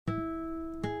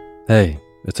Hey,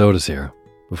 it's Otis here.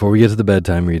 Before we get to the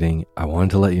bedtime reading, I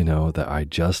wanted to let you know that I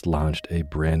just launched a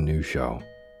brand new show.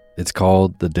 It's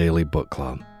called The Daily Book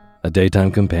Club, a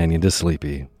daytime companion to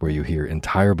Sleepy, where you hear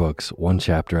entire books one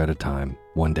chapter at a time,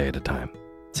 one day at a time.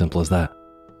 Simple as that.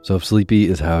 So if Sleepy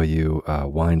is how you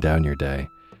wind down your day,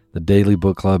 The Daily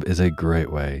Book Club is a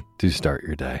great way to start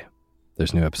your day.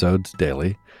 There's new episodes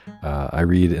daily. I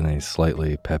read in a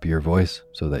slightly peppier voice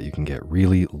so that you can get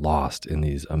really lost in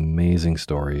these amazing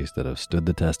stories that have stood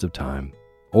the test of time.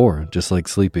 Or, just like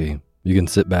Sleepy, you can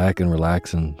sit back and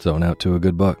relax and zone out to a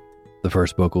good book. The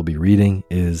first book we'll be reading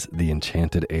is The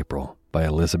Enchanted April by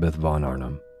Elizabeth von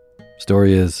Arnim.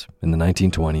 Story is, in the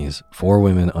 1920s, 4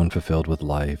 women unfulfilled with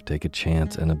life take a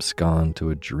chance and abscond to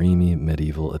a dreamy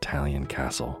medieval Italian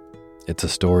castle. It's a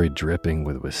story dripping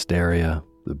with wisteria,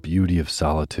 the beauty of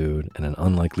solitude, and an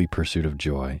unlikely pursuit of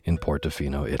joy in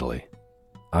Portofino, Italy.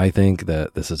 I think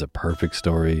that this is a perfect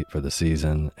story for the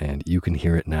season, and you can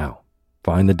hear it now.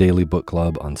 Find the Daily Book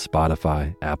Club on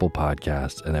Spotify, Apple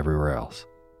Podcasts, and everywhere else.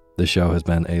 This show has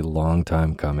been a long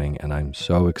time coming, and I'm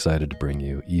so excited to bring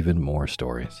you even more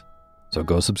stories. So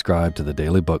go subscribe to the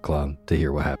Daily Book Club to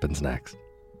hear what happens next.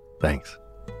 Thanks.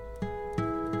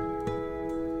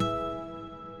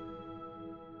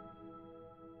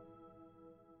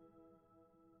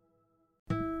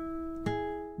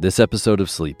 This episode of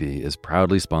Sleepy is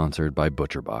proudly sponsored by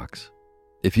ButcherBox.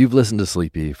 If you've listened to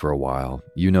Sleepy for a while,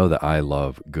 you know that I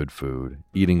love good food,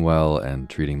 eating well, and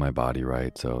treating my body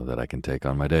right so that I can take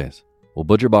on my days. Well,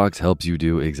 ButcherBox helps you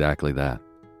do exactly that.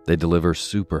 They deliver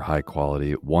super high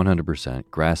quality,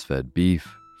 100% grass-fed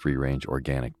beef, free-range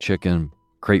organic chicken,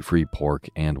 crate-free pork,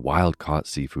 and wild-caught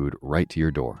seafood right to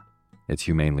your door. It's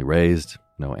humanely raised,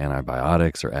 no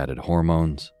antibiotics or added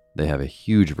hormones. They have a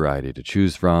huge variety to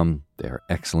choose from. They are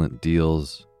excellent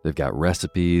deals. They've got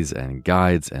recipes and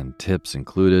guides and tips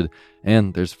included,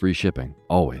 and there's free shipping,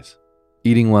 always.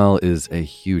 Eating well is a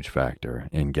huge factor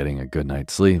in getting a good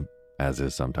night's sleep, as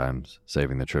is sometimes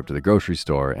saving the trip to the grocery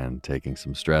store and taking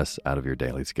some stress out of your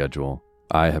daily schedule.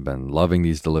 I have been loving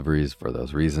these deliveries for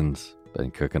those reasons.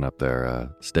 Been cooking up their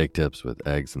steak tips with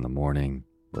eggs in the morning,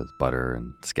 with butter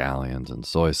and scallions and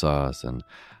soy sauce, and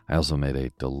I also made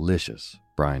a delicious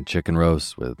brine chicken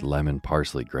roast with lemon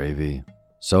parsley gravy.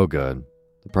 So good.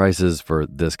 The prices for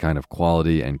this kind of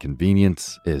quality and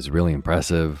convenience is really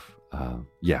impressive.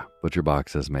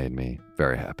 ButcherBox has made me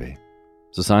very happy.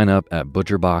 So sign up at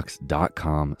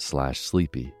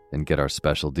butcherbox.com/sleepy and get our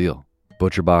special deal.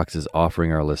 ButcherBox is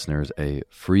offering our listeners a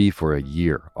free for a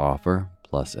year offer,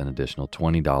 plus an additional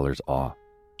 $20 off.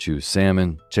 Choose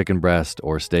salmon, chicken breast,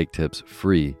 or steak tips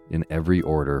free in every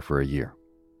order for a year.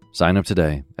 Sign up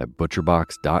today at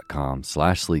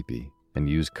butcherbox.com/sleepy and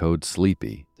use code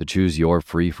SLEEPY to choose your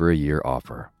free for a year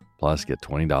offer. Plus, get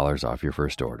 $20 off your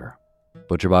first order.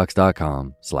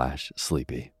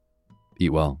 butcherbox.com/sleepy.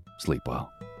 Eat well, sleep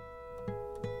well.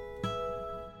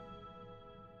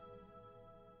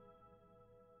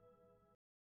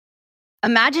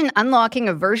 Imagine unlocking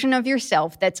a version of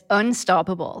yourself that's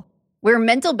unstoppable, where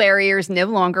mental barriers no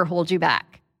longer hold you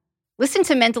back. Listen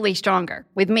to Mentally Stronger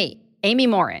with me, Amy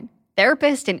Morin,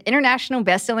 therapist and international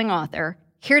best-selling author,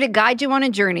 here to guide you on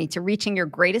a journey to reaching your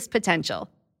greatest potential.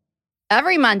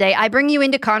 Every Monday, I bring you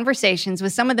into conversations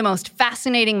with some of the most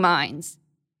fascinating minds.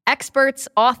 Experts,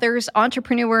 authors,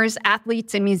 entrepreneurs,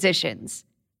 athletes, and musicians.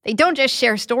 They don't just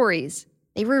share stories.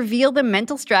 They reveal the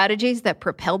mental strategies that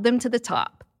propelled them to the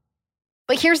top.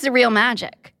 But here's the real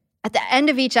magic. At the end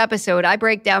of each episode, I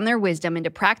break down their wisdom into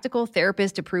practical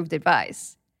therapist-approved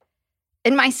advice.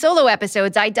 In my solo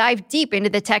episodes, I dive deep into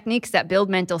the techniques that build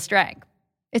mental strength.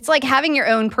 It's like having your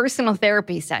own personal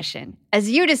therapy session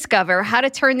as you discover how to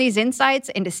turn these insights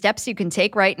into steps you can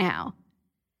take right now.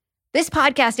 This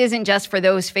podcast isn't just for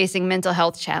those facing mental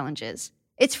health challenges.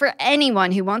 It's for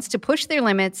anyone who wants to push their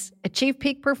limits, achieve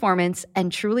peak performance,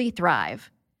 and truly thrive.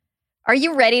 Are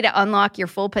you ready to unlock your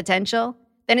full potential?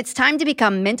 Then it's time to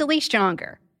become mentally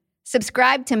stronger.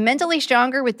 Subscribe to Mentally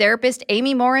Stronger with therapist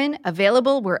Amy Morin,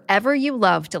 available wherever you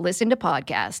love to listen to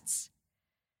podcasts.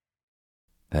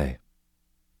 Hey,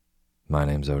 my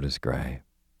name's Otis Gray,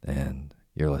 and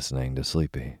you're listening to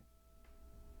Sleepy.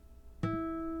 A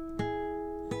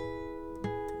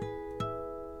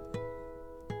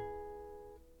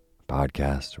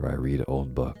podcast where I read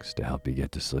old books to help you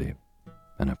get to sleep,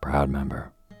 and a proud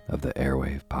member of the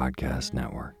Airwave Podcast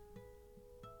Network.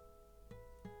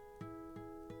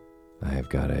 I have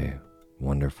got a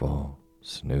wonderful,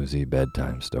 snoozy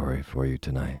bedtime story for you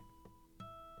tonight.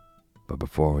 But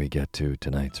before we get to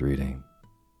tonight's reading,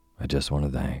 I just want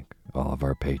to thank all of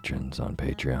our patrons on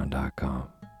patreon.com.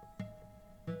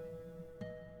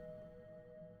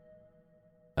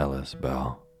 Ellis, Alice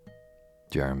Bell,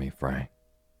 Jeremy Frank,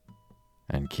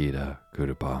 Ankita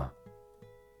Kudapa,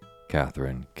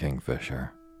 Catherine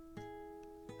Kingfisher,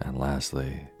 and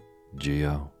lastly,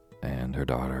 Gio and her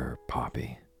daughter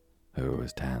Poppy, who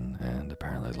is 10 and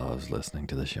apparently loves listening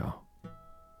to the show.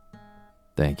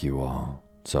 Thank you all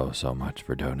so much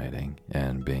for donating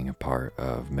and being a part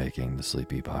of making the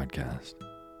Sleepy Podcast.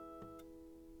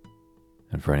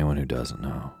 And for anyone who doesn't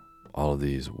know, all of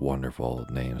these wonderful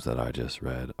names that I just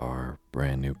read are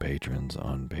brand new patrons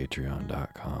on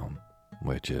patreon.com,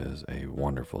 which is a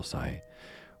wonderful site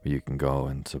where you can go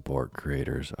and support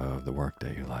creators of the work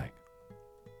that you like.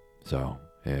 So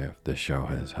if this show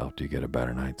has helped you get a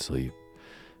better night's sleep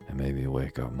and maybe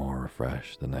wake up more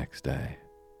refreshed the next day,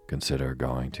 consider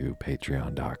going to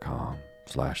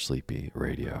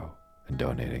patreon.com/sleepyradio and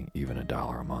donating even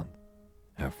 $1 a month.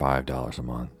 At $5 a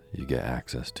month, you get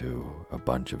access to a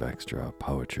bunch of extra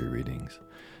poetry readings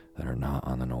that are not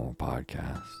on the normal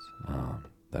podcasts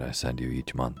that I send you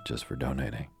each month just for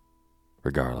donating.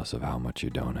 Regardless of how much you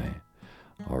donate,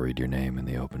 I'll read your name in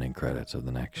the opening credits of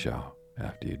the next show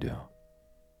after you do.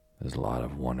 There's a lot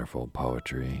of wonderful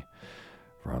poetry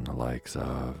from the likes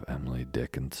of Emily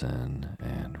Dickinson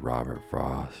and Robert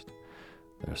Frost.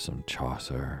 There's some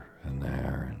Chaucer in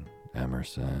there and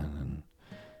Emerson and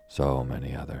so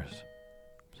many others.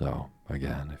 So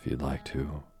again, if you'd like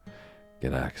to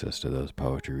get access to those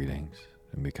poetry readings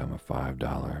and become a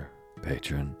 $5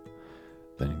 patron,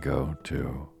 then go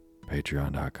to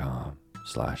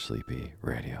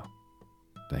patreon.com/sleepyradio.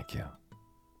 Thank you.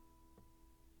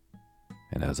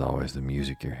 And as always, the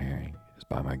music you're hearing is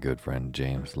by my good friend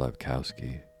James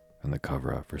Lepkowski, and the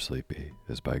cover up for Sleepy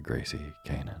is by Gracie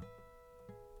Kanan.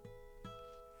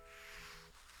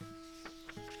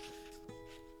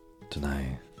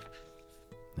 Tonight,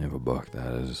 I have a book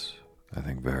that is, I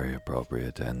think, very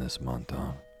appropriate to end this month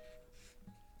on.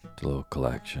 It's a little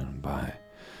collection by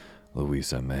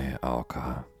Louisa May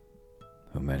Alcott,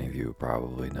 who many of you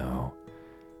probably know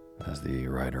as the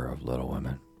writer of Little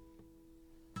Women.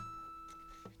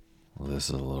 Well, this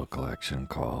is a little collection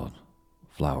called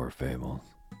Flower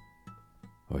Fables,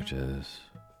 which is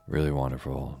really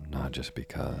wonderful, not just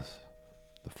because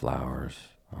the flowers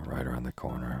are right around the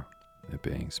corner, it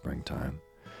being springtime,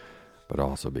 but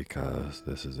also because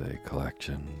this is a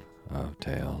collection of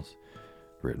tales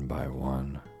written by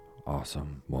one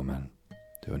awesome woman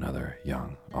to another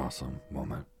young, awesome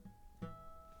woman.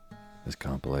 This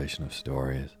compilation of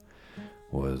stories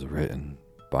was written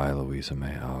by Louisa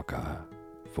May Alcott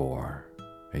for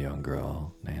a young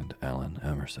girl named Ellen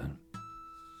Emerson,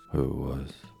 who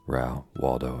was Ralph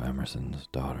Waldo Emerson's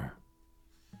daughter.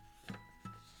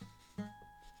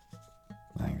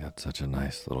 I think that's such a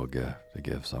nice little gift to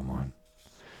give someone.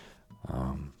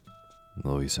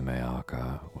 Louisa May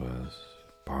Alcott was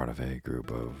part of a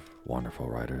group of wonderful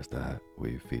writers that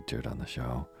we featured on the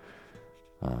show.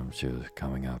 She was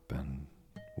coming up and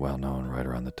well known right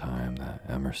around the time that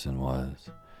Emerson was,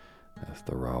 that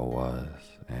Thoreau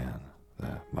was, and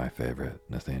that my favorite,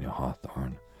 Nathaniel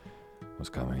Hawthorne, was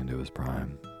coming into his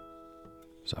prime.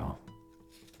 So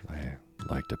I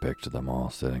like to picture them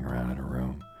all sitting around in a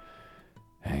room,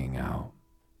 hanging out,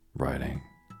 writing,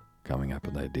 coming up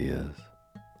with ideas,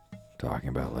 talking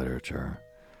about literature,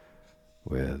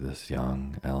 with this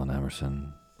young Ellen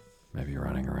Emerson maybe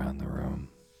running around the room,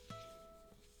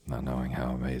 not knowing how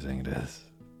amazing it is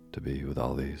to be with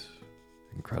all these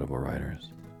incredible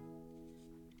writers.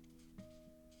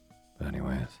 But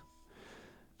anyways,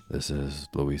 this is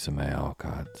Louisa May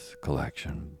Alcott's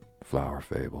collection, Flower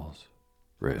Fables,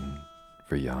 written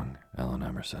for young Ellen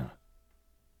Emerson.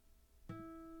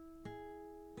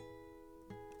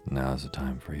 Now's the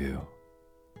time for you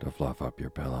to fluff up your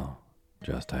pillow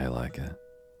just how you like it.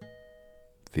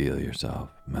 Feel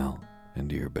yourself melt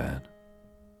into your bed.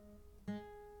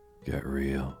 Get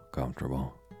real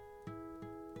comfortable.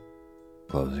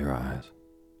 Close your eyes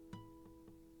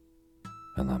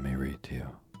and let me read to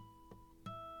you.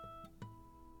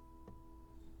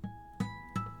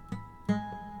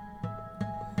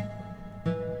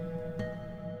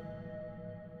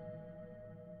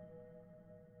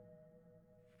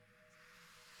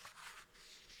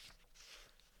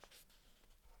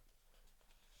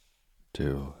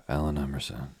 To Ellen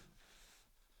Emerson,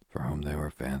 for whom they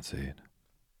were fancied,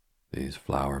 these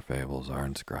flower fables are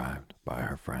inscribed by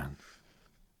her friend,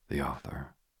 the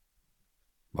author.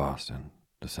 Boston,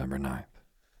 December 9th,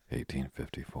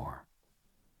 1854.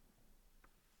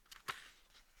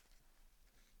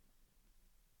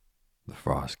 The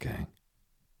Frost King,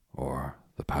 or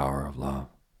the Power of Love.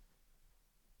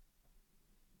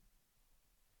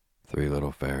 3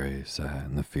 little fairies sat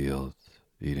in the fields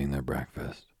eating their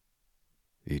breakfast.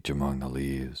 each among the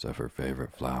leaves of her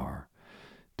favorite flower,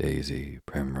 daisy,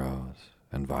 primrose,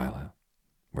 and violet,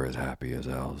 were as happy as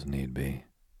elves need be.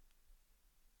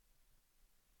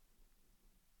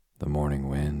 The morning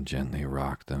wind gently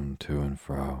rocked them to and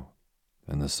fro,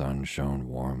 and the sun shone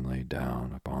warmly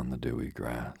down upon the dewy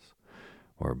grass,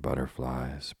 where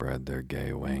butterflies spread their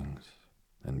gay wings,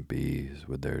 and bees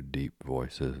with their deep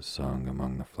voices sung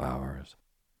among the flowers,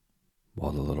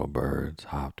 while the little birds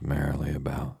hopped merrily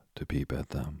about to peep at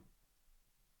them.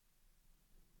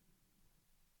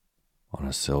 On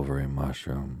a silvery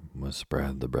mushroom was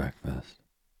spread the breakfast.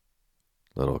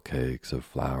 Little cakes of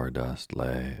flower dust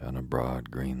lay on a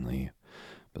broad green leaf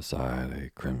beside a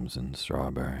crimson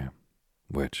strawberry,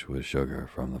 which with sugar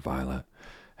from the violet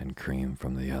and cream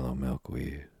from the yellow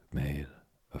milkweed made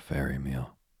a fairy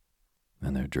meal,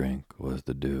 and their drink was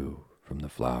the dew from the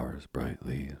flower's bright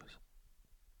leaves.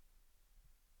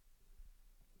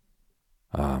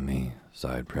 Ah me,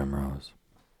 sighed Primrose,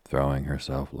 throwing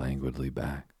herself languidly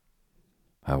back.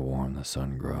 How warm the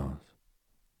sun grows.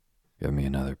 Give me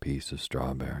another piece of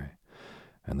strawberry,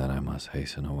 and then I must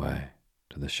hasten away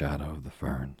to the shadow of the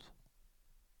ferns.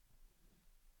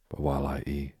 But while I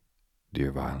eat,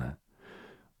 dear Violet,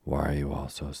 why are you all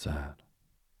so sad?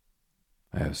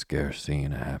 I have scarce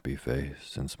seen a happy face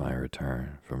since my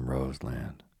return from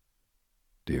Roseland.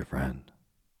 Dear friend,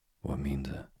 what means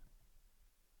it?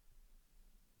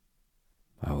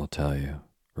 I will tell you,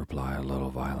 replied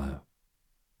little Violet,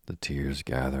 the tears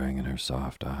gathering in her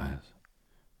soft eyes.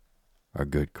 Our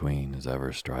good queen is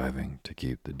ever striving to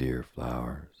keep the dear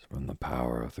flowers from the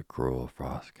power of the cruel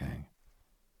Frost King.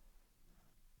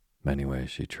 Many ways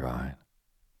she tried,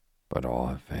 but all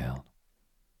have failed.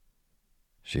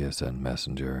 She has sent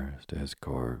messengers to his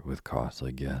court with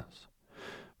costly gifts,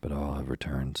 but all have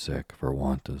returned sick for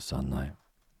want of sunlight,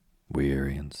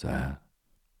 weary and sad.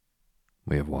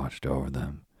 We have watched over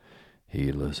them,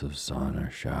 heedless of sun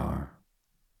or shower,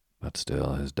 but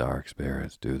still his dark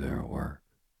spirits do their work,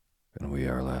 and we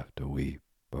are left to weep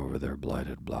over their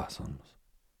blighted blossoms.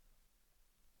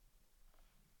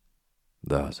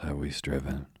 Thus have we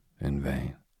striven in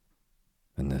vain,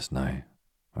 and this night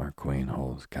our queen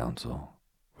holds council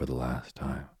for the last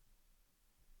time.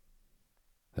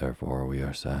 Therefore we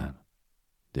are sad,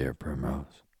 dear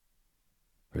Primrose,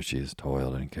 for she has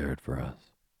toiled and cared for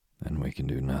us, and we can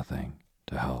do nothing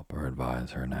to help or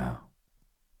advise her now.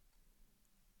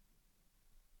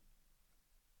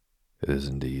 It is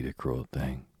indeed a cruel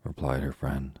thing, replied her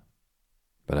friend,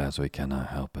 but as we cannot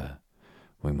help it,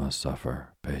 we must suffer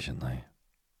patiently,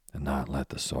 and not let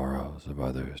the sorrows of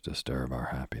others disturb our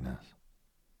happiness.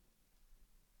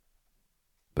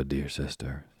 But dear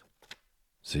sisters,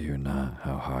 see you not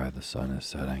how high the sun is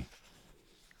setting?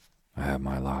 I have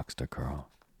my locks to curl,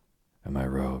 and my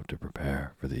robe to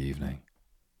prepare for the evening.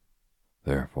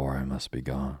 Therefore I must be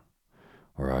gone,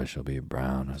 or I shall be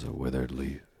brown as a withered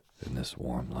leaf in this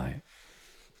warm light.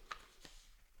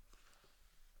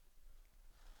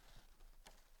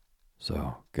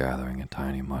 So, gathering a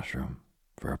tiny mushroom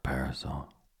for a parasol,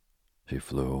 she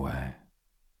flew away.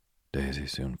 Daisy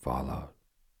soon followed,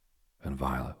 and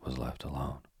Violet was left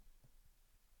alone.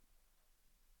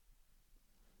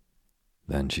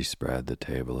 Then she spread the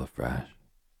table afresh,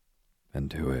 and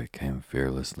to it came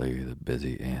fearlessly the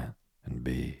busy ant and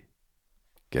bee,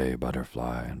 gay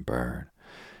butterfly and bird.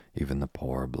 Even the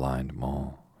poor blind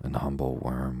mole and humble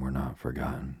worm were not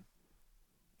forgotten,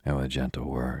 and with gentle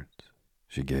words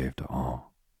she gave to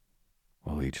all,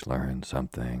 while each learned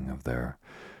something of their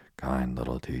kind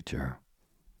little teacher,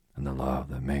 and the love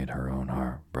that made her own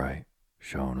heart bright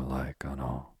shone alike on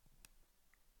all.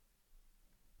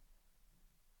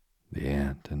 The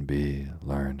ant and bee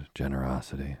learned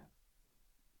generosity,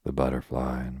 the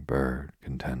butterfly and bird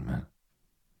contentment,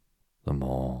 the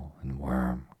mole and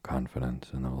worm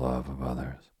confidence in the love of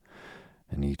others,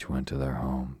 and each went to their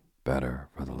home better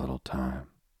for the little time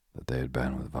that they had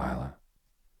been with Violet.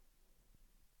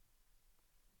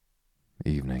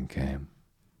 Evening came,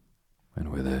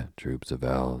 and with it troops of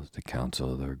elves to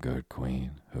counsel their good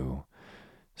queen, who,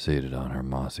 seated on her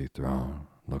mossy throne,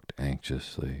 looked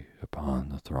anxiously upon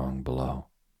the throng below,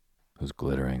 whose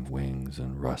glittering wings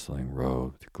and rustling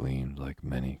robes gleamed like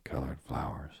many-colored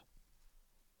flowers.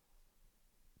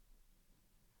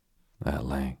 At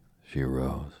length she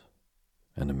rose,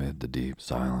 and amid the deep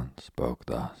silence spoke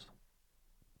thus.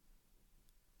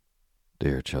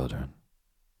 Dear children,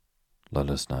 let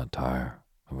us not tire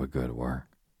of a good work.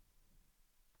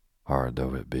 Hard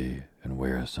though it be and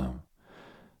wearisome,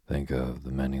 think of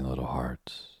the many little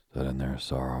hearts that in their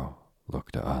sorrow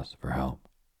look to us for help.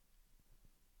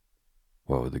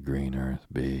 What would the green earth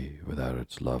be without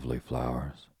its lovely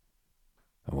flowers?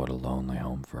 and what a lonely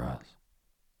home for us.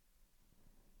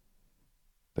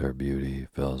 Their beauty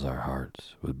fills our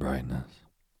hearts with brightness,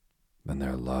 and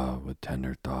their love with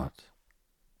tender thoughts.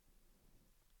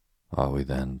 Ought we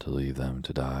then to leave them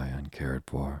to die uncared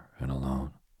for and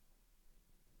alone?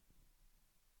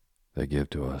 They give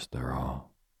to us their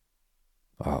all.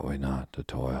 Ought we not to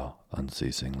toil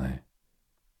unceasingly,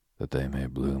 that they may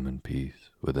bloom in peace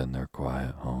within their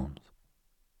quiet homes?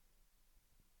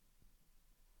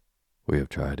 We have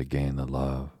tried to gain the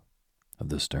love of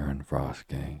the stern Frost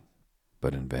King,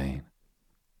 but in vain.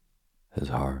 His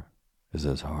heart is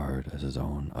as hard as his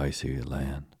own icy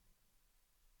land.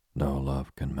 No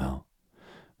love can melt,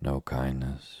 no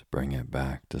kindness bring it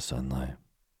back to sunlight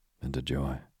and to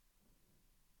joy.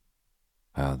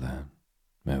 How then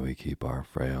may we keep our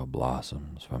frail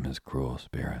blossoms from his cruel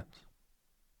spirits?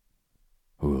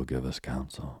 Who will give us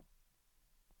counsel?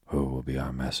 Who will be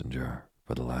our messenger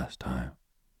for the last time?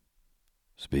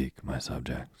 Speak, my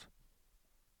subjects.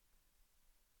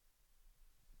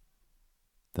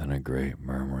 Then a great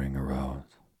murmuring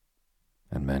arose,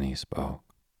 and many spoke,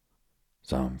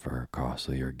 some for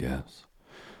costlier gifts,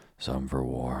 some for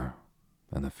war,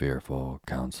 and the fearful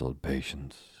counseled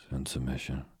patience and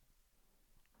submission.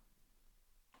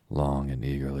 Long and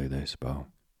eagerly they spoke,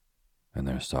 and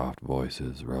their soft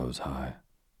voices rose high.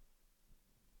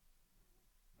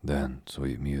 Then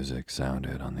sweet music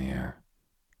sounded on the air,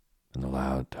 and the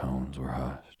loud tones were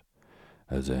hushed,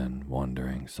 as in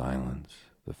wondering silence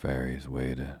the fairies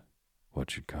waited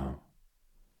what should come.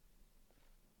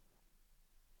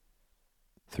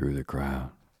 Through the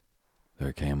crowd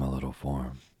there came a little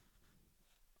form.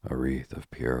 A wreath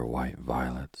of pure white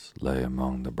violets lay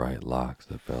among the bright locks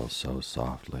that fell so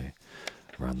softly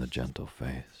around the gentle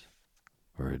face,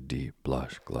 where a deep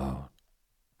blush glowed,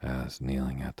 as,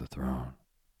 kneeling at the throne,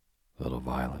 little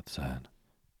Violet said,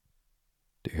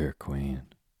 "Dear Queen,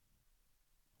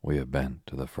 we have bent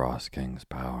to the Frost King's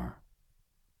power.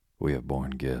 We have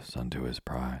borne gifts unto his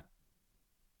pride.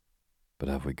 But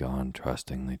have we gone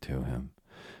trustingly to him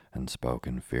and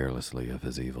spoken fearlessly of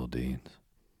his evil deeds?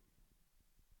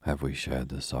 Have we shed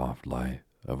the soft light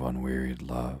of unwearied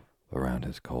love around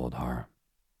his cold heart,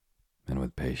 and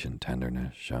with patient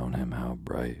tenderness shown him how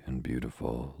bright and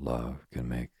beautiful love can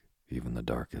make even the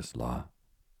darkest lot?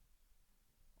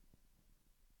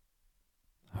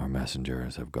 Our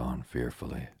messengers have gone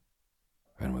fearfully,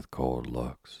 and with cold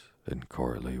looks and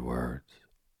courtly words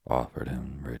offered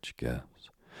him rich gifts,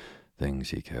 things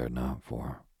he cared not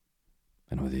for,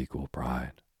 and with equal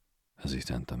pride as he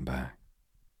sent them back.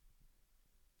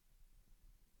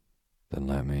 Then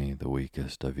let me, the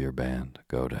weakest of your band,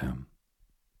 go to him,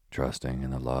 trusting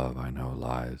in the love I know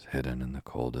lies hidden in the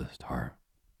coldest heart.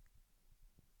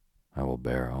 I will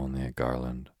bear only a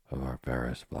garland of our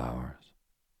fairest flowers.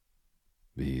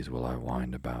 These will I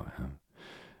wind about him,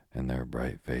 and their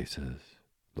bright faces,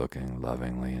 looking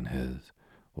lovingly in his,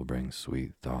 will bring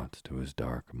sweet thoughts to his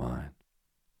dark mind,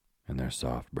 and their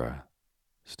soft breath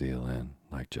steal in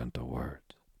like gentle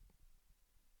words.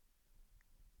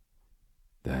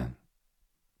 Then,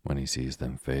 when he sees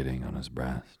them fading on his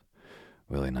breast,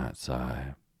 will he not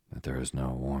sigh that there is no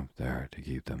warmth there to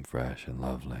keep them fresh and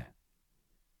lovely?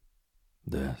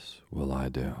 This will I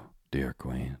do, dear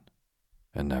Queen,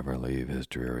 and never leave his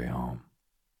dreary home,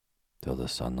 till the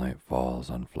sunlight falls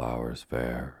on flowers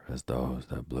fair as those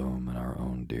that bloom in our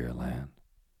own dear land.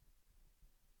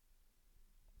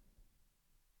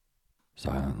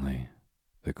 Silently,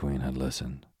 the Queen had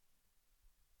listened,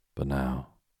 but now,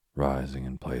 rising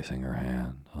and placing her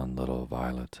hand on little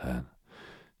Violet's head,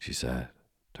 she said,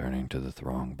 turning to the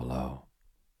throng below,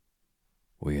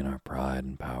 "We in our pride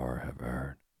and power have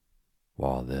erred,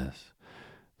 while this,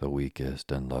 the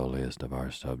weakest and lowliest of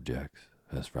our subjects,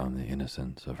 has from the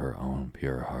innocence of her own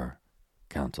pure heart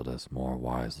counseled us more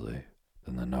wisely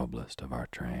than the noblest of our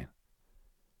train.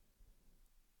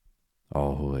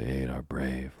 All who aid our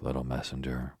brave little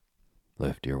messenger,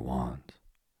 lift your wands,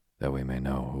 that we may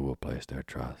know who will place their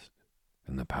trust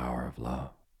in the power of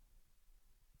love."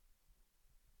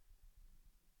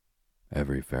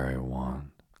 Every fairy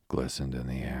wand glistened in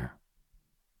the air,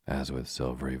 as with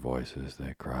silvery voices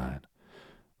they cried,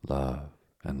 "Love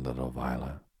and little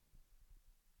Violet."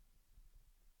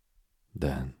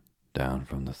 Then, down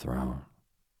from the throne,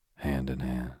 hand in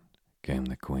hand, came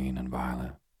the Queen and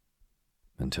Violet,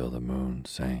 until the moon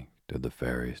sank did the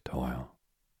fairies toil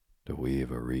to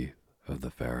weave a wreath of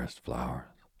the fairest flowers.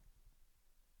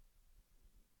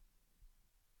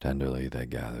 Tenderly they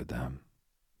gathered them,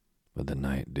 with the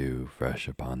night dew fresh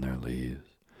upon their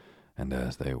leaves, and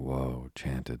as they wove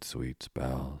chanted sweet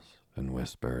spells and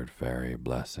whispered fairy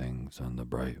blessings on the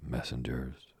bright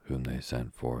messengers whom they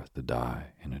sent forth to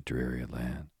die in a dreary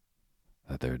land,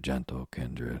 that their gentle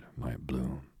kindred might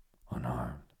bloom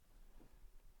unharmed.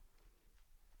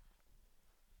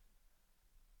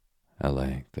 At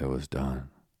length it was done,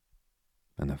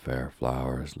 and the fair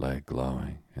flowers lay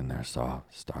glowing in their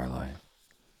soft starlight,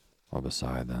 while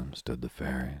beside them stood the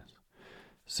fairies,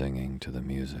 singing to the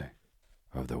music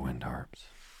of the wind harps.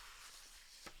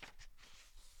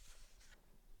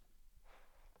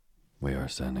 We are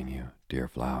sending you, dear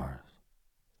flowers,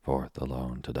 forth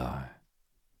alone to die,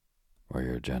 where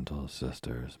your gentle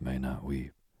sisters may not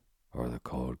weep o'er the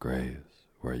cold graves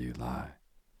where you lie,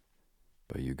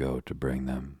 but you go to bring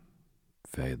them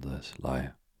fadeless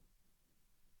life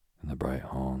in the bright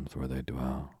homes where they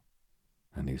dwell,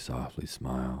 and you softly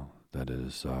smile that it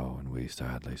is so, and we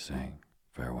sadly sing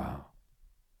farewell.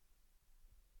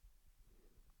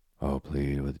 Oh,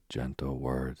 plead with gentle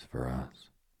words for us,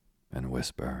 and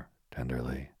whisper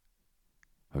tenderly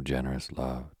of generous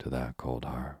love to that cold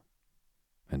heart,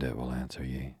 and it will answer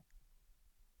ye.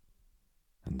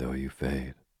 And though you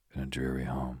fade in a dreary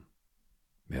home,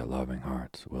 yet loving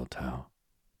hearts will tell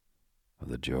of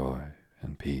the joy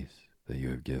and peace that you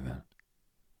have given.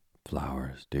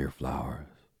 Flowers, dear flowers,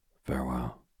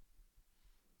 farewell.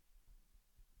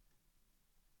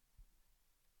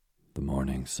 The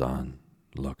morning sun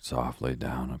looked softly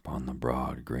down upon the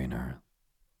broad green earth,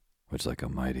 which like a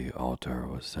mighty altar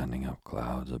was sending up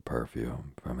clouds of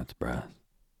perfume from its breast,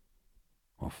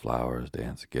 while flowers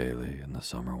danced gaily in the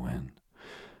summer wind,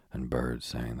 and birds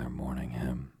sang their morning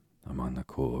hymn among the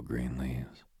cool green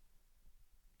leaves.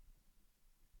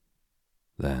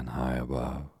 Then high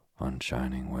above, on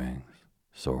shining wings,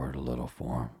 soared a little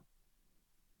form.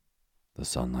 The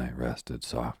sunlight rested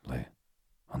softly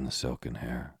on the silken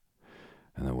hair,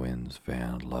 and the winds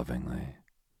fanned lovingly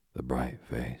the bright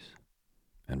face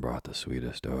and brought the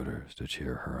sweetest odors to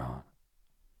cheer her on.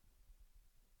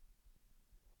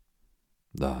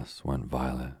 Thus went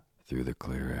Violet through the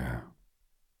clear air,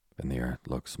 and the earth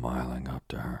looked smiling up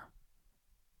to her,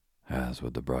 as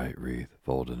with the bright wreath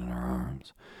folded in her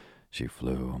arms, she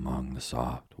flew among the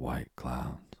soft white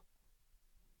clouds.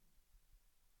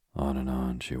 On and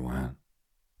on she went,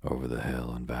 over the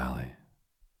hill and valley,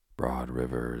 broad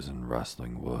rivers and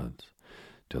rustling woods,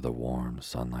 till the warm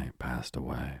sunlight passed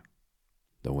away.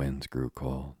 The winds grew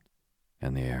cold,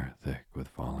 and the air thick with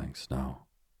falling snow.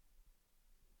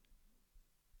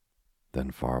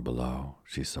 Then far below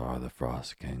she saw the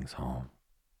Frost King's home.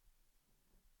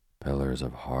 Pillars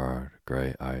of hard,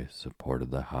 gray ice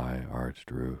supported the high arched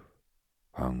roof,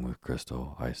 hung with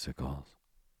crystal icicles.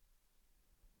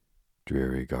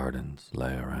 Dreary gardens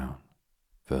lay around,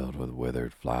 filled with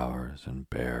withered flowers and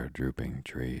bare, drooping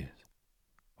trees,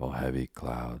 while heavy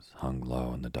clouds hung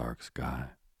low in the dark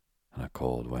sky, and a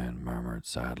cold wind murmured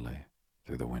sadly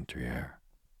through the wintry air.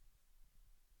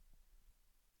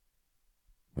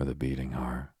 With a beating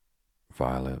heart,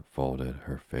 Violet folded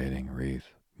her fading wreath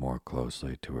more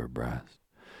closely to her breast,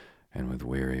 and with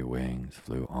weary wings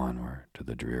flew onward to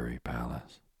the dreary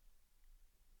palace.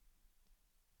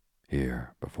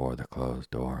 Here, before the closed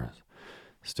doors,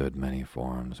 stood many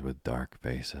forms with dark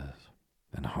faces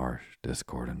and harsh,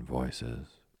 discordant voices,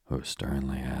 who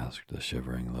sternly asked the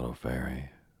shivering little fairy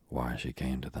why she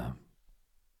came to them.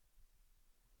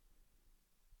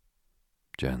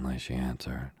 Gently she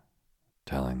answered,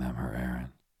 telling them her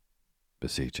errand,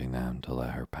 beseeching them to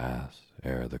let her pass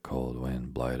ere the cold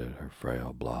wind blighted her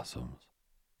frail blossoms.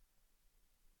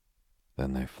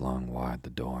 Then they flung wide the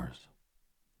doors,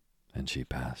 and she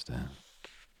passed in.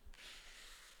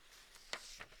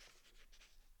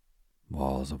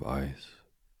 Walls of ice,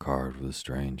 carved with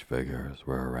strange figures,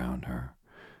 were around her.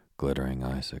 Glittering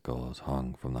icicles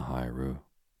hung from the high roof,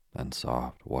 and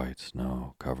soft white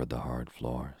snow covered the hard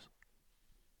floors.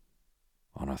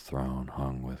 On a throne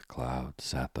hung with clouds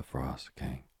sat the Frost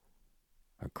King.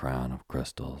 A crown of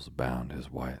crystals bound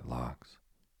his white locks,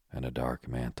 and a dark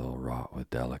mantle wrought with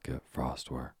delicate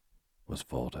frostwork was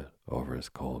folded over his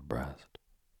cold breast.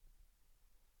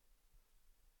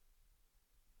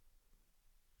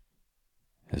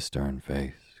 His stern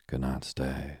face could not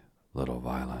stay little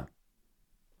Violet,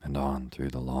 and on through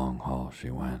the long hall she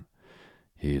went,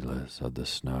 heedless of the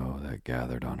snow that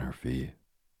gathered on her feet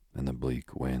and the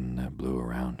bleak wind that blew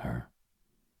around her,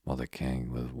 while the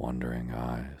king with wondering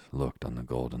eyes looked on the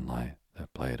golden light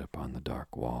that played upon the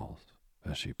dark walls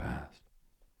as she passed.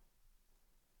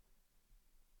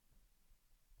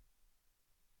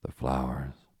 The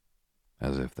flowers,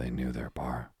 as if they knew their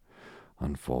part,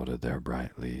 unfolded their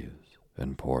bright leaves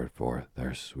and poured forth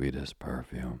their sweetest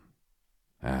perfume,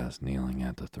 as, kneeling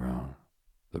at the throne,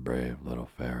 the brave little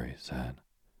fairy said,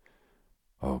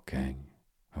 "O king,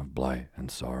 of blight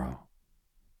and sorrow.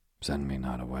 Send me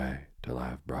not away till I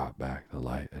have brought back the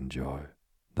light and joy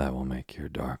that will make your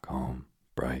dark home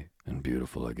bright and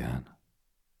beautiful again.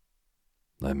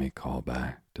 Let me call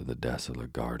back to the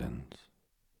desolate gardens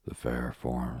the fair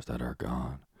forms that are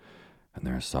gone, and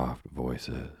their soft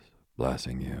voices,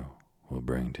 blessing you, will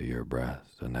bring to your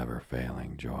breast a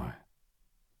never-failing joy.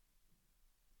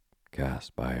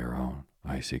 Cast by your own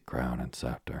icy crown and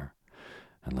scepter,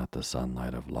 and let the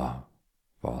sunlight of love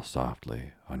fall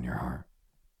softly on your heart.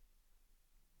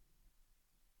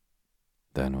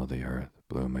 Then will the earth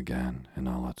bloom again in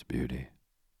all its beauty,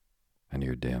 and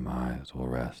your dim eyes will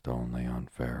rest only on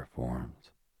fair forms,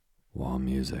 while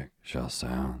music shall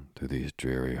sound through these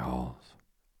dreary halls,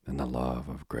 and the love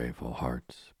of grateful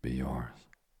hearts be yours.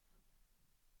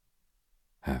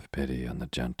 Have pity on the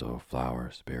gentle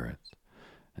flower spirits,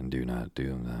 and do not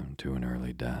doom them to an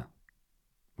early death,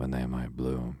 when they might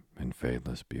bloom in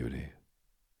fadeless beauty,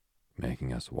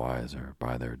 making us wiser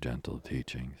by their gentle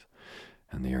teachings,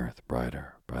 and the earth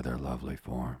brighter by their lovely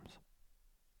forms.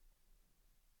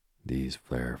 These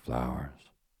fair flowers,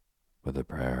 with the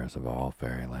prayers of all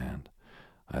fairyland,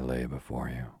 I lay before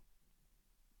you.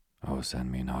 Oh,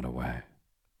 send me not away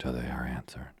till they are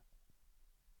answered.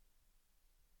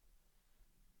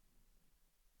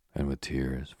 And with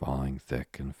tears falling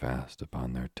thick and fast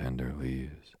upon their tender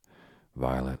leaves,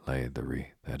 Violet laid the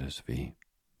wreath at his feet,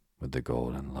 with the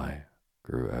golden light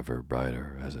grew ever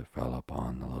brighter as it fell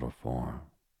upon the little form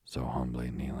so humbly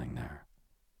kneeling there.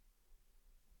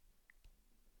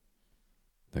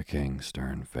 The king's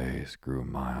stern face grew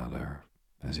milder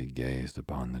as he gazed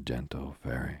upon the gentle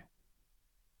fairy,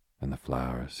 and the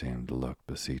flowers seemed to look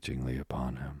beseechingly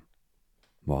upon him,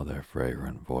 while their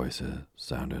fragrant voices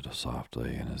sounded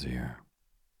softly in his ear,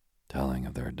 telling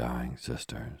of their dying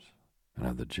sisters and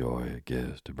of the joy it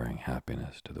gives to bring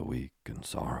happiness to the weak and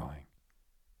sorrowing.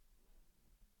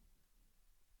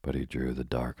 But he drew the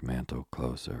dark mantle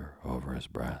closer over his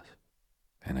breast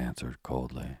and answered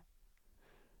coldly,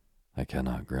 I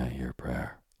cannot grant your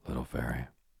prayer, little fairy.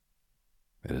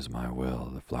 It is my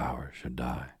will the flowers should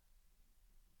die.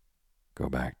 Go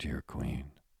back to your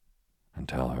queen and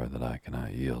tell her that I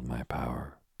cannot yield my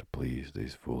power to please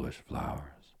these foolish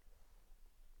flowers.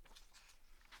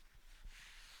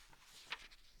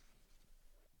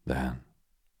 Then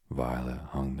Violet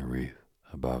hung the wreath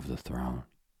above the throne,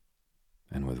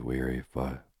 and with weary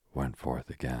foot went forth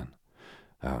again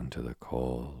out into the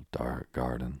cold, dark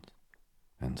gardens,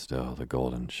 and still the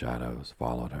golden shadows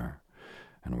followed her,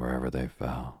 and wherever they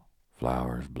fell,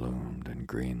 flowers bloomed and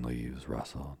green leaves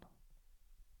rustled.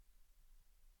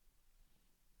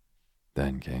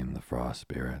 Then came the frost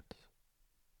spirits,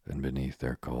 and beneath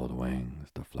their cold wings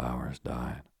the flowers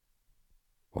died,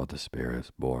 while the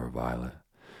spirits bore Violet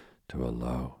to a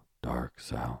low, dark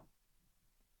cell,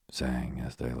 saying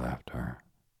as they left her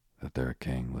that their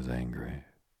king was angry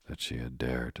that she had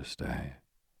dared to stay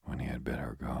when he had bid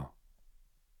her go.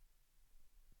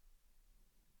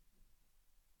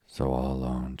 So all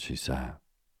alone she sat,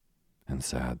 and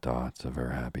sad thoughts of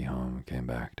her happy home came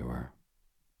back to her,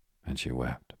 and she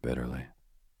wept bitterly.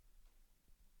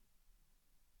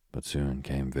 But soon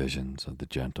came visions of the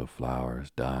gentle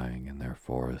flowers dying in their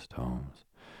forest homes,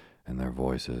 and their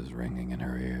voices ringing in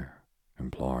her ear,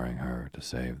 imploring her to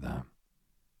save them.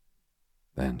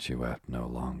 Then she wept no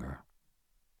longer,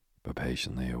 but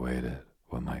patiently awaited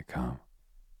what might come.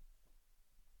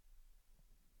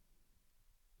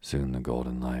 Soon the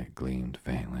golden light gleamed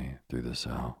faintly through the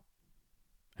cell,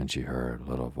 and she heard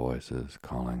little voices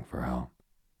calling for help,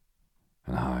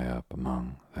 and high up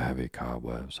among the heavy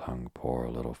cobwebs hung poor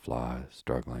little flies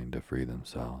struggling to free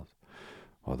themselves,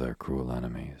 while their cruel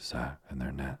enemies sat in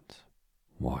their nets,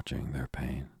 watching their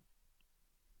pain.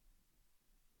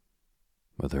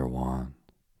 With her wand,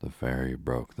 the fairy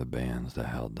broke the bands that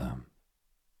held them,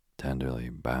 tenderly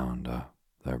bound up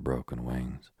their broken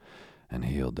wings, and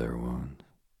healed their wounds,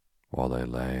 while they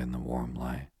lay in the warm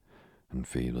light and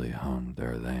feebly hummed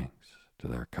their thanks to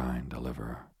their kind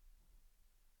deliverer.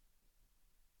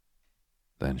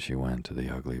 Then she went to the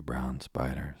ugly brown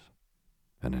spiders,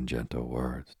 and in gentle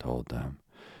words told them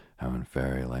how in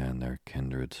fairyland their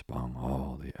kindred spun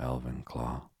all the elven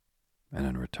claw, and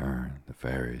in return the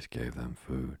fairies gave them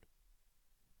food,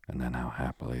 and then how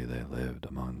happily they lived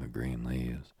among the green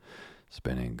leaves,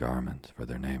 spinning garments for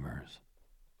their neighbors.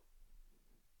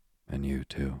 And you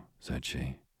too, said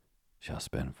she, shall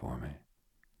spin for me,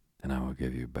 and I will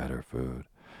give you better food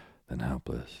than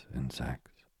helpless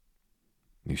insects.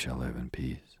 You shall live in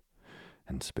peace,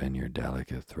 and spin your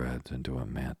delicate threads into a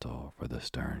mantle for the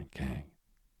stern king,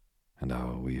 and I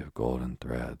will weave golden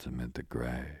threads amid the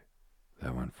gray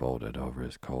that went folded over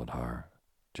his cold heart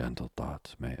gentle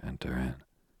thoughts may enter in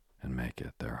and make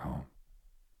it their home.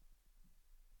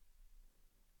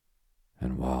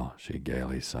 And while she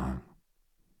gaily sung,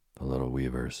 the little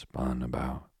weavers spun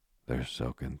about their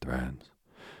silken threads.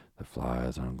 The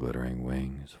flies on glittering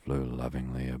wings flew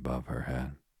lovingly above her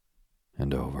head,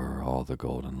 and over her all the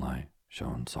golden light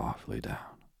shone softly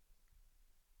down.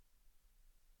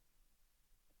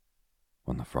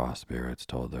 When the frost spirits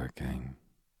told their king,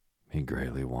 he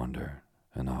greatly wondered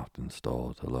and often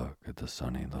stole to look at the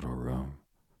sunny little room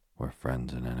where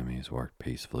friends and enemies worked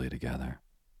peacefully together.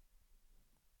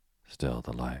 Still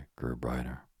the light grew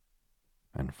brighter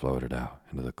and floated out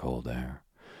into the cold air,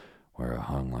 where it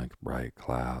hung like bright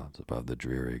clouds above the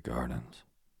dreary gardens,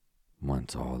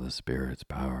 whence all the spirit's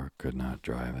power could not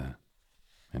drive it,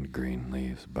 and green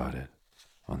leaves budded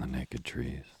on the naked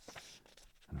trees,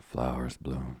 and flowers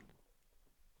bloomed,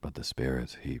 but the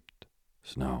spirits heaped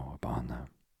snow upon them,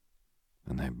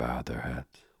 and they bowed their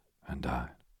heads and died.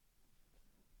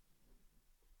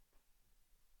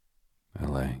 At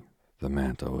length the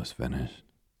mantle was finished,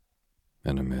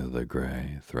 and amid the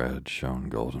gray threads shone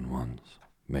golden ones,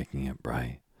 making it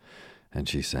bright, and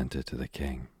she sent it to the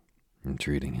king,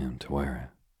 entreating him to wear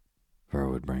it, for it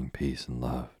would bring peace and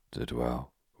love to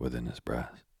dwell within his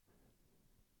breast.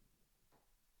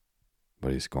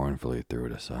 But he scornfully threw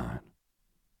it aside,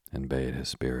 and bade his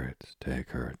spirits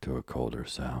take her to a colder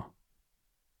cell,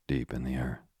 deep in the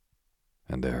earth,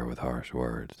 and there with harsh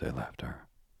words they left her.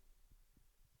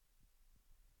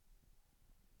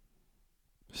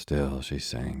 Still she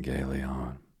sang gaily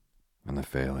on, and the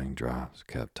failing drops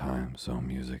kept time so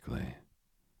musically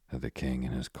that the king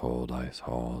in his cold ice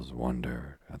halls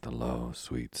wondered at the low,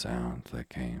 sweet sounds that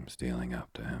came stealing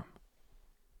up to him.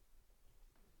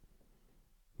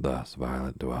 Thus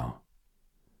Violet dwelt,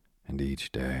 and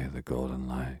each day the golden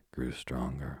light grew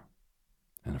stronger,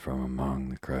 and from among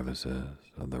the crevices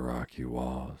of the rocky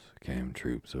walls came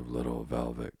troops of little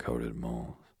velvet-coated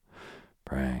moles,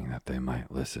 praying that they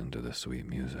might listen to the sweet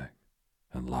music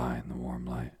and lie in the warm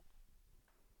light.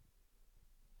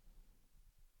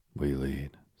 "We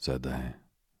lead," said they,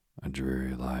 "a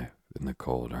dreary life in the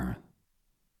cold earth.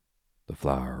 The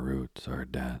flower roots are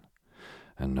dead,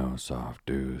 and no soft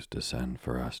dews descend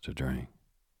for us to drink.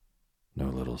 No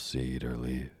little seed or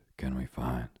leaf can we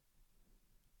find.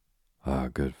 Ah,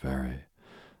 good fairy,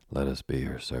 let us be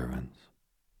your servants.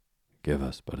 Give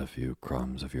us but a few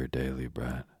crumbs of your daily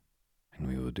bread, and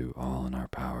we will do all in our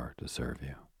power to serve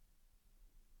you."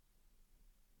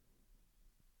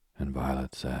 And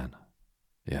Violet said,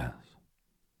 "Yes."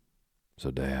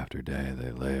 So day after day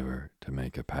they labored to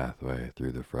make a pathway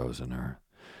through the frozen earth,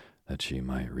 that she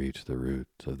might reach the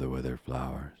roots of the withered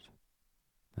flowers.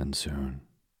 And soon,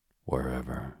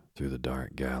 wherever through the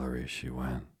dark galleries she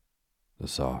went, the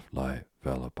soft light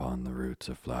fell upon the roots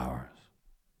of flowers,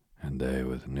 and they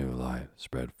with new life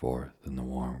spread forth in the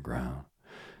warm ground,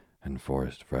 and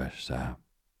forced fresh sap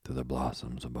to the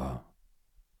blossoms above.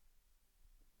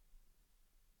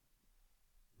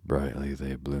 Brightly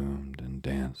they bloomed and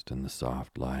danced in the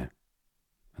soft light,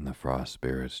 and the frost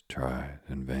spirits tried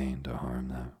in vain to harm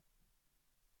them.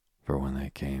 For when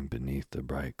they came beneath the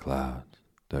bright clouds,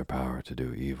 their power to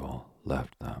do evil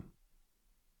left them.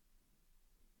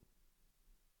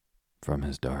 From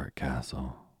his dark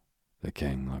castle, the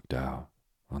king looked out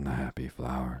on the happy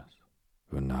flowers,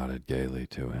 who nodded gaily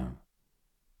to him,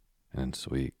 and in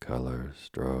sweet colors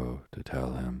strove to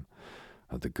tell him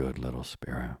of the good little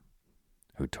spirit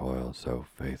who toiled so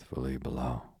faithfully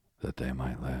below that they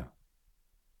might live.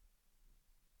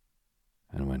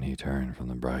 And when he turned from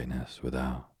the brightness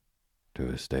without to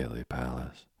his stately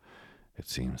palace, it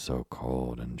seemed so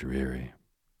cold and dreary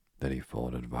that he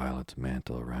folded Violet's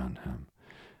mantle around him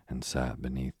and sat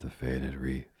beneath the faded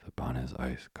wreath upon his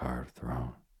ice-carved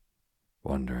throne,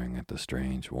 wondering at the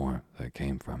strange warmth that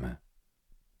came from it,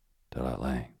 till at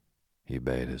length he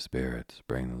bade his spirits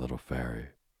bring the little fairy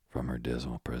from her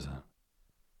dismal prison.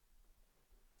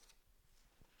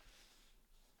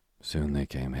 Soon they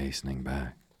came hastening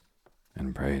back,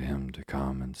 and prayed him to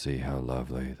come and see how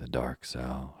lovely the dark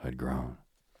cell had grown.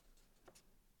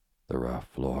 The rough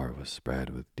floor was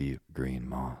spread with deep green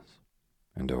moss,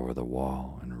 and over the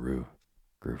wall and roof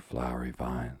grew flowery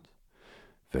vines,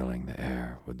 filling the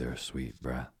air with their sweet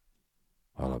breath,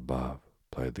 while above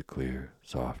played the clear,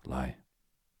 soft light,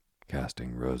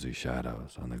 casting rosy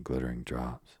shadows on the glittering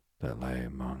drops that lay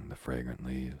among the fragrant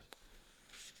leaves.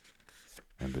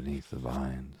 And beneath the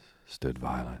vines stood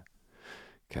Violet,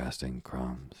 casting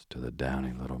crumbs to the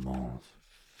downy little moles,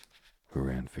 who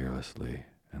ran fearlessly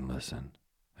and listened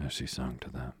as she sung to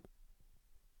them.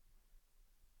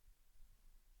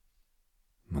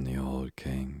 When the old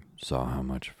king saw how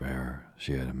much fairer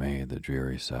she had made the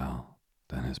dreary cell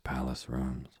than his palace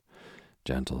rooms,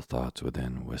 gentle thoughts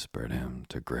within whispered him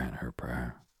to grant her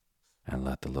prayer, and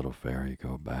let the little fairy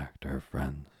go back to her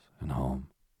friends and home.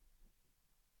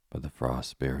 But the frost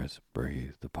spirits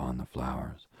breathed upon the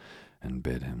flowers and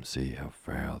bid him see how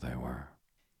frail they were,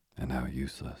 and how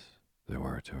useless they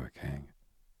were to a king.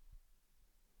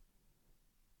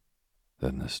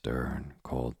 Then the stern,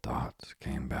 cold thoughts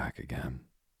came back again,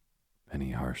 and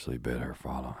he harshly bid her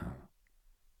follow him.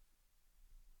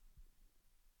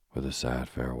 With a sad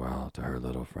farewell to her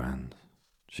little friends,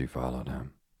 she followed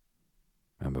him,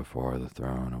 and before the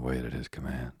throne awaited his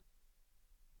command.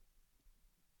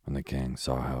 When the king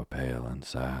saw how pale and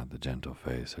sad the gentle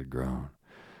face had grown,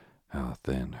 how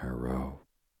thin her robe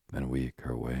and weak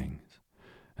her wings,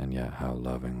 and yet how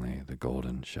lovingly the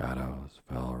golden shadows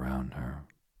fell around her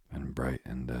and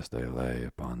brightened as they lay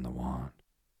upon the wand,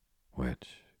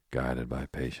 which, guided by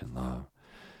patient love,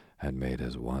 had made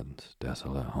his once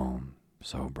desolate home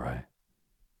so bright,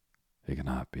 he could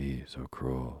not be so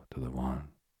cruel to the one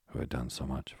who had done so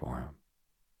much for him.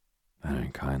 And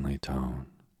in kindly tone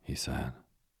he said,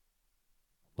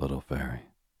 "Little fairy,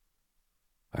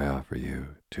 I offer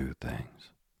you 2 things,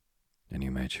 and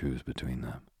you may choose between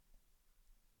them.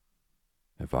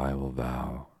 If I will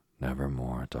vow never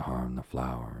more to harm the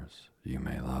flowers you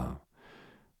may love,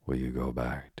 will you go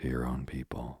back to your own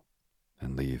people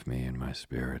and leave me and my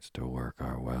spirits to work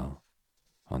our will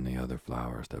on the other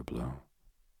flowers that bloom?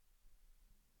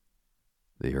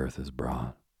 The earth is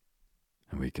broad,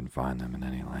 and we can find them in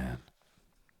any land.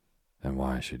 Then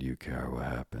why should you care what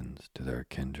happens to their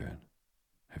kindred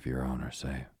if your own are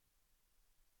safe?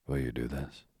 Will you do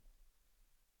this?"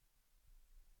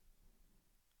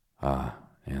 "Ah,"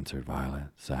 answered Violet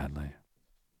sadly,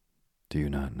 "do you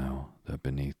not know that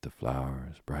beneath the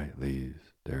flowers' bright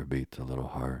leaves there beats a little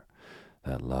heart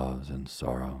that loves and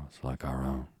sorrows like our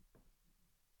own?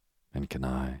 And can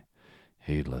I,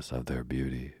 heedless of their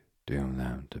beauty, doom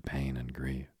them to pain and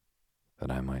grief, that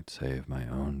I might save my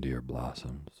own dear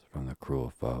blossoms from the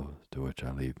cruel foes to which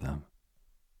I leave them?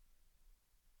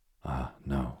 Ah,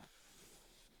 no.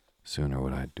 Sooner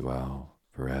would I dwell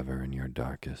forever in your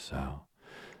darkest cell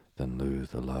than lose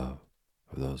the love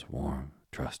of those warm,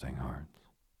 trusting hearts."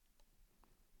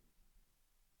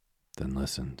 "Then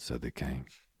listen," said the king,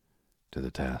 "to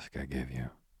the task I give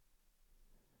you.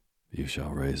 You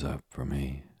shall raise up for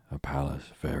me a palace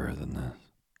fairer than this,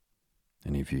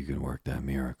 and if you can work that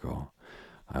miracle,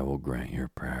 I will grant your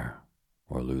prayer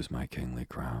or lose my kingly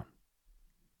crown.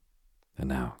 And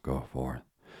now go forth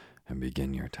and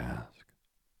begin your task.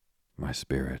 My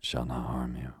spirit shall not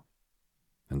harm you,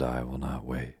 and I will not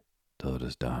wait till it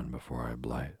is done before I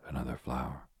blight another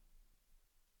flower."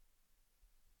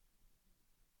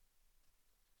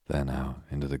 Then out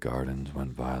into the gardens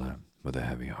went Violet with a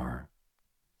heavy heart,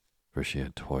 for she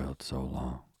had toiled so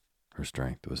long, her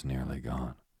strength was nearly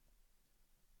gone.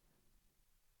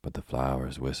 But the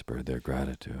flowers whispered their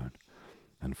gratitude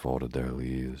and folded their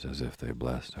leaves as if they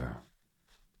blessed her,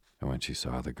 and when she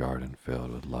saw the garden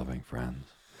filled with loving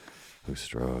friends who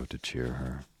strove to cheer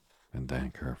her and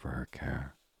thank her for her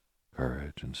care,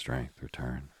 courage and strength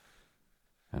returned,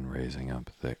 and raising up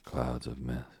thick clouds of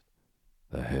mist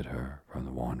that hid her from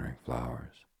the wandering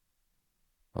flowers,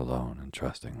 alone and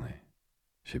trustingly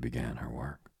she began her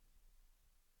work.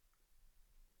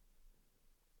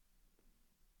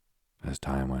 As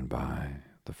time went by,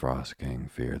 the Frost King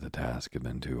feared the task had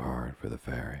been too hard for the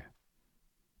fairy.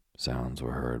 Sounds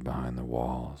were heard behind the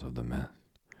walls of the mist,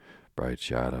 bright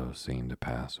shadows seemed to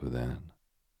pass within,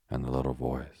 and the little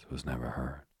voice was never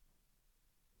heard.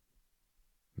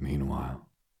 Meanwhile,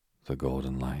 the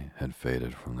golden light had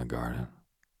faded from the garden.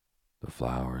 The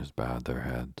flowers bowed their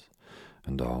heads,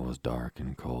 and all was dark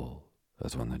and cold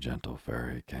as when the gentle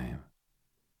fairy came.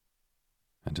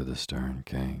 And to the stern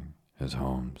king, his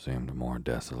home seemed more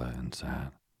desolate and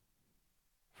sad,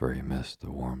 for he missed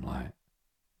the warm light,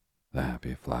 the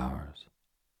happy flowers,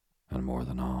 and more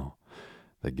than all,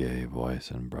 the gay voice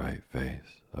and bright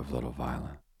face of little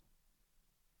Violet.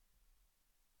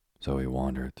 So he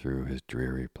wandered through his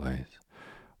dreary place,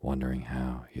 wondering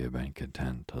how he had been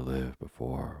content to live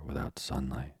before without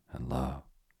sunlight and love.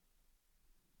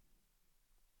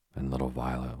 And little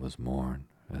Violet was mourned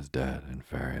as dead in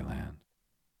fairyland,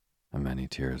 and many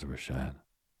tears were shed,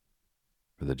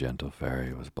 for the gentle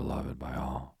fairy was beloved by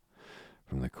all,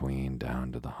 from the queen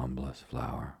down to the humblest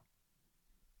flower.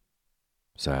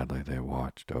 Sadly they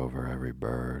watched over every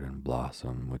bird and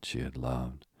blossom which she had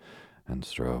loved, and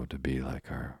strove to be like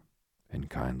her in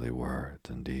kindly words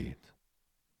and deeds.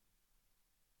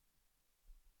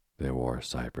 They wore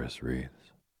cypress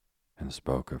wreaths and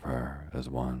spoke of her as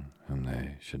one whom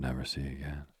they should never see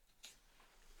again.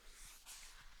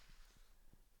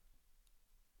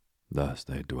 Thus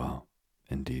they dwelt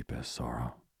in deepest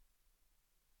sorrow,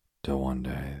 till one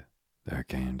day there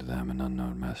came to them an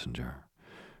unknown messenger,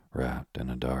 wrapped in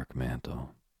a dark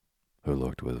mantle, who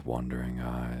looked with wondering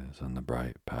eyes on the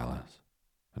bright palace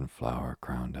and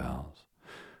flower-crowned elves,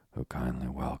 who kindly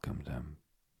welcomed him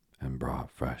and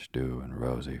brought fresh dew and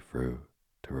rosy fruit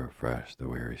to refresh the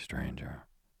weary stranger.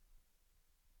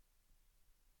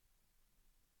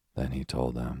 Then he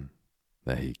told them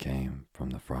that he came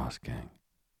from the Frost King,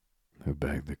 who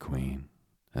begged the queen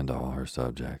and all her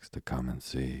subjects to come and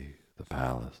see the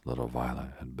palace little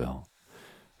Violet had built,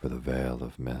 for the veil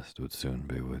of mist would soon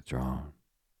be withdrawn,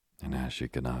 and as she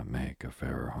could not make a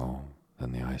fairer home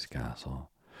than the ice castle,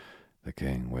 the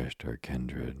king wished her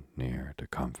kindred near to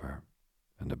comfort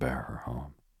and to bear her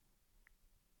home.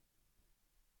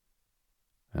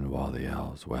 And while the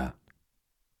elves wept,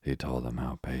 he told them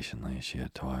how patiently she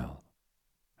had toiled,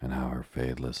 and how her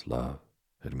fadeless love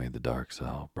had made the dark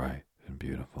cell bright and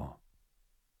beautiful.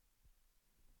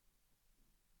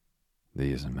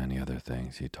 These and many other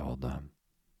things he told them,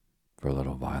 for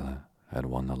little Violet had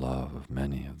won the love of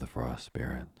many of the frost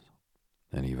spirits,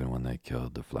 and even when they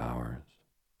killed the flowers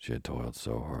she had toiled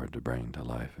so hard to bring to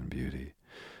life and beauty,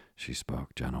 she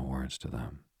spoke gentle words to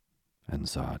them, and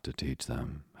sought to teach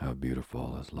them how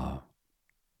beautiful is love.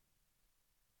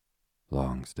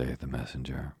 Long stayed the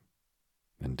messenger,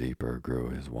 and deeper grew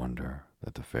his wonder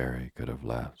that the fairy could have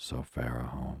left so fair a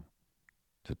home,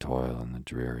 to toil in the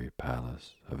dreary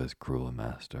palace of his cruel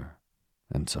master,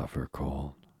 and suffer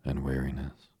cold and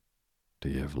weariness, to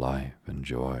give life and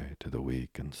joy to the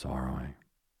weak and sorrowing.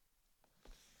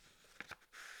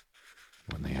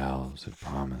 When the elves had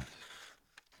promised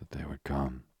that they would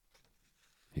come,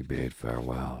 he bade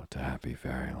farewell to happy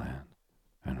fairyland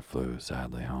and flew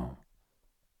sadly home.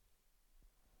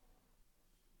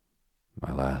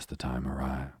 At last the time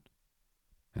arrived,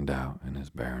 and out in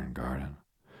his barren garden,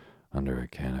 under a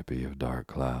canopy of dark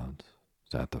clouds,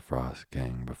 sat the Frost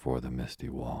King before the misty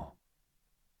wall,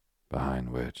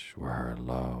 behind which were heard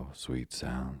low, sweet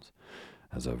sounds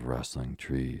as of rustling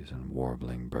trees and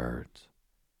warbling birds.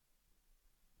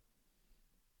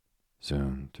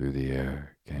 Soon through the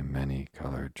air came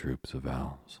many-colored troops of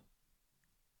elves.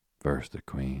 First the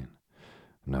queen,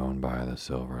 known by the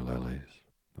silver lilies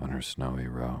on her snowy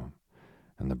robe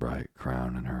and the bright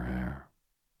crown in her hair,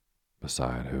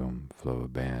 beside whom flew a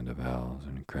band of elves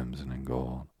in crimson and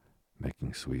gold,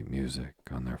 making sweet music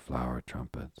on their flower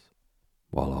trumpets,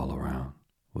 while all around,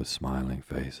 with smiling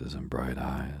faces and bright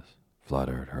eyes,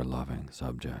 fluttered her loving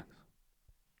subjects.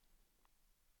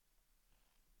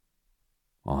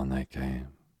 On they came,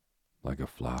 like a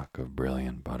flock of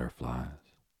brilliant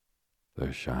butterflies,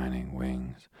 their shining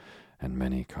wings and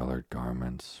many-colored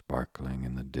garments sparkling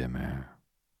in the dim air.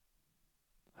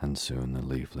 And soon the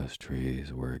leafless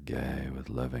trees were gay with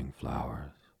living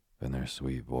flowers, and their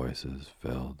sweet voices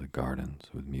filled the gardens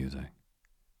with music.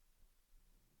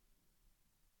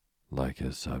 Like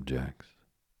his subjects,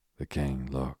 the king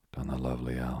looked on the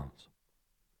lovely elves,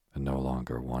 and no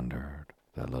longer wondered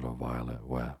that little Violet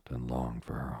wept and longed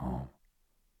for her home.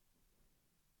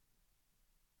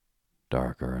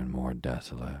 Darker and more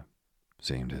desolate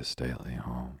seemed his stately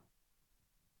home,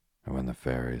 and when the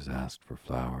fairies asked for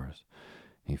flowers,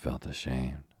 he felt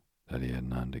ashamed that he had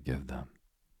none to give them.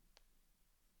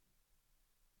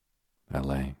 At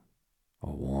length, a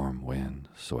warm wind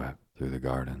swept through the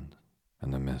gardens,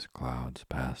 and the mist clouds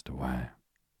passed away,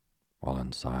 while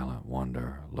in silent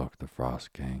wonder looked the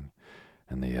Frost King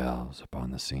and the elves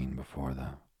upon the scene before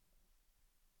them.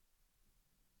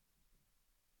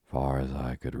 Far as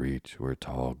eye could reach were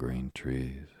tall green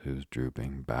trees whose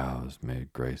drooping boughs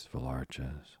made graceful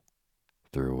arches,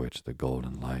 through which the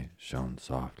golden light shone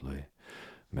softly,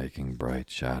 making bright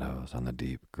shadows on the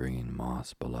deep green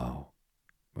moss below,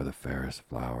 where the fairest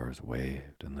flowers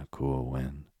waved in the cool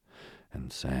wind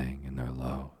and sang in their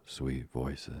low, sweet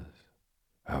voices,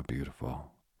 "How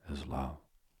beautiful is love."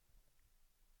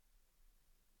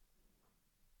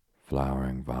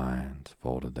 Flowering vines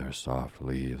folded their soft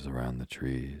leaves around the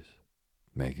trees,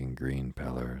 making green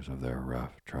pillars of their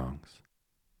rough trunks.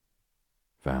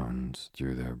 Fountains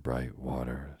threw their bright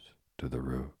waters to the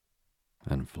root,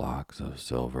 and flocks of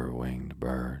silver-winged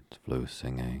birds flew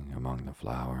singing among the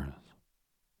flowers,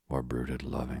 or brooded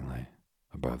lovingly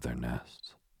above their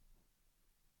nests.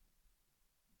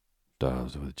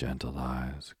 Doves with gentle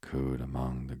eyes cooed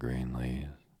among the green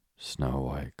leaves.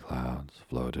 Snow-white clouds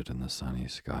floated in the sunny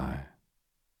sky,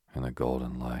 and the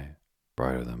golden light,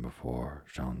 brighter than before,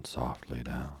 shone softly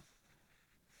down.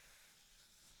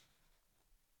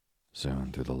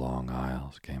 Soon through the long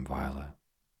aisles came Violet,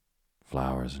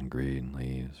 flowers and green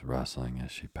leaves rustling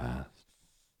as she passed.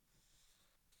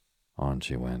 On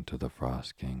she went to the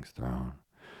Frost King's throne,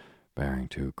 bearing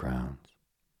 2 crowns,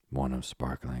 one of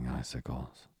sparkling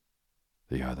icicles,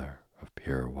 the other of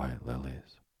pure white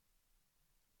lilies,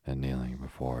 and kneeling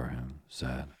before him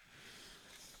said,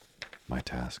 "My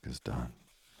task is done,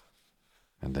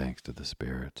 and thanks to the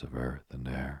spirits of earth and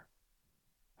air,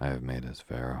 I have made as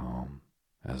fair a home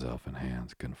as elfin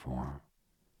hands can form.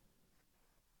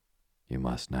 You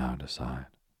must now decide.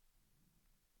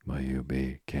 Will you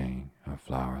be king of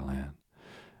Flowerland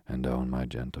and own my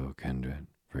gentle kindred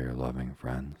for your loving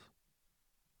friends?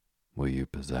 Will you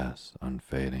possess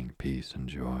unfading peace and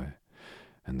joy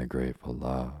and the grateful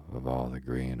love of all the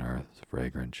green earth's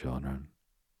fragrant children?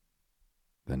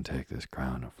 Then take this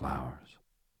crown of flowers.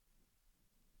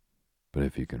 But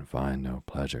if you can find no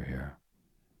pleasure here,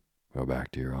 go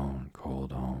back to your own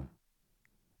cold home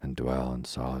and dwell in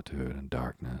solitude and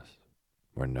darkness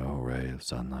where no ray of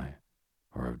sunlight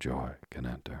or of joy can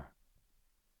enter.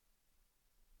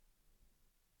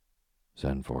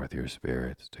 Send forth your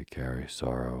spirits to carry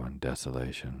sorrow and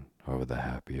desolation over the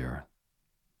happy earth,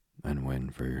 and win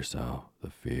for yourself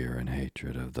the fear and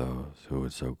hatred of those who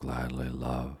would so gladly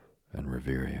love and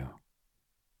revere you.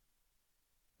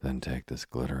 Then take this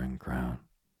glittering crown,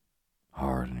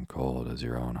 hard and cold as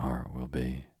your own heart will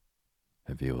be,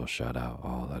 if you will shut out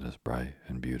all that is bright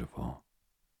and beautiful.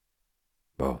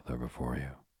 Both are before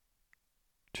you.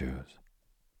 Choose."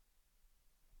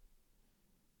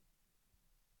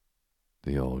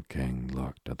 The old king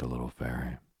looked at the little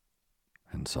fairy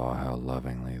and saw how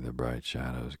lovingly the bright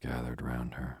shadows gathered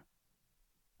round her,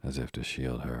 as if to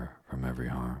shield her from every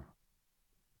harm.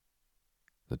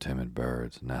 The timid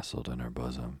birds nestled in her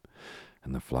bosom,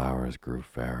 and the flowers grew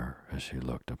fairer as she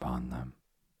looked upon them,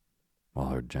 while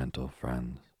her gentle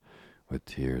friends, with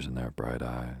tears in their bright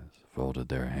eyes, folded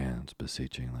their hands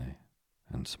beseechingly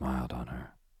and smiled on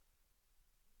her.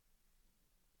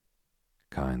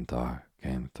 Kind thought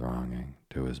came thronging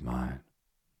to his mind,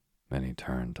 and he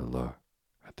turned to look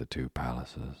at the 2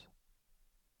 palaces.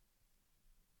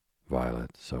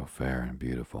 Violet, so fair and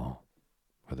beautiful,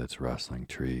 with its rustling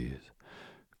trees,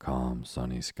 calm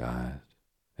sunny skies,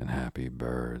 and happy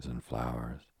birds and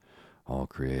flowers, all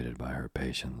created by her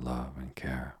patient love and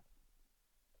care.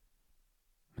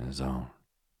 And his own,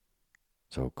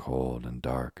 so cold and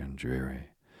dark and dreary,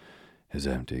 his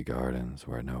empty gardens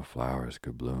where no flowers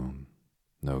could bloom,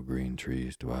 no green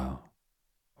trees dwell,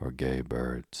 or gay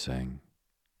birds sing,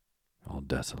 all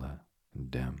desolate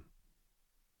and dim.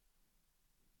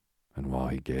 And while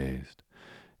he gazed,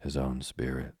 his own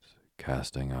spirits,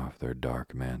 casting off their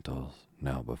dark mantles,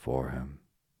 knelt before him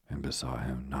and besought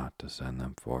him not to send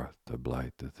them forth to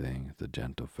blight the things the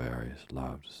gentle fairies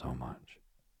loved so much.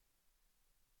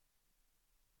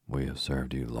 "We have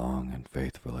served you long and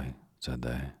faithfully," said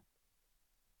they.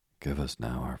 "Give us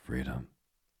now our freedom,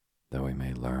 that we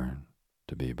may learn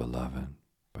to be beloved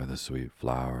by the sweet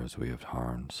flowers we have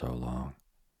harmed so long.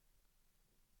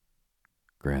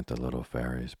 Grant the little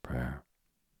fairy's prayer,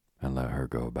 and let her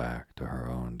go back to her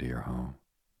own dear home.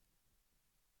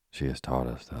 She has taught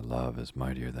us that love is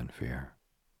mightier than fear.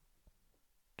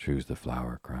 Choose the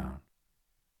flower crown,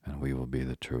 and we will be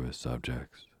the truest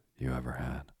subjects you ever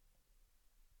had."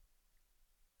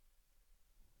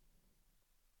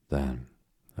 Then,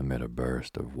 amid a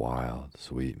burst of wild,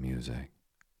 sweet music,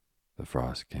 the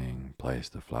Frost King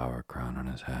placed the flower crown on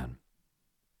his head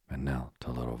and knelt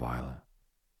to little Violet,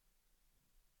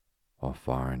 while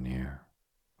far and near,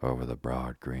 over the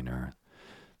broad green earth,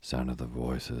 sounded the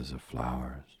voices of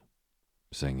flowers,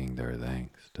 singing their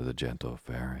thanks to the gentle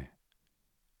fairy,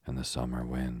 and the summer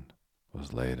wind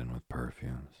was laden with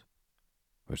perfumes,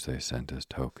 which they sent as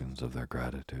tokens of their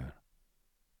gratitude.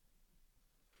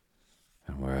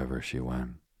 And wherever she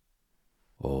went,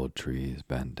 old trees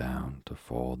bent down to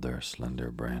fold their slender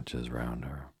branches round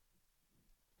her.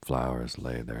 Flowers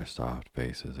laid their soft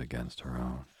faces against her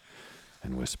own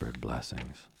and whispered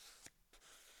blessings.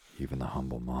 Even the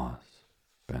humble moss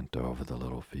bent over the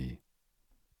little feet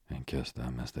and kissed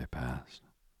them as they passed.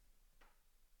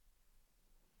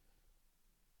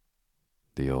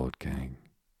 The old king,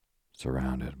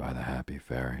 surrounded by the happy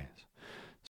fairies,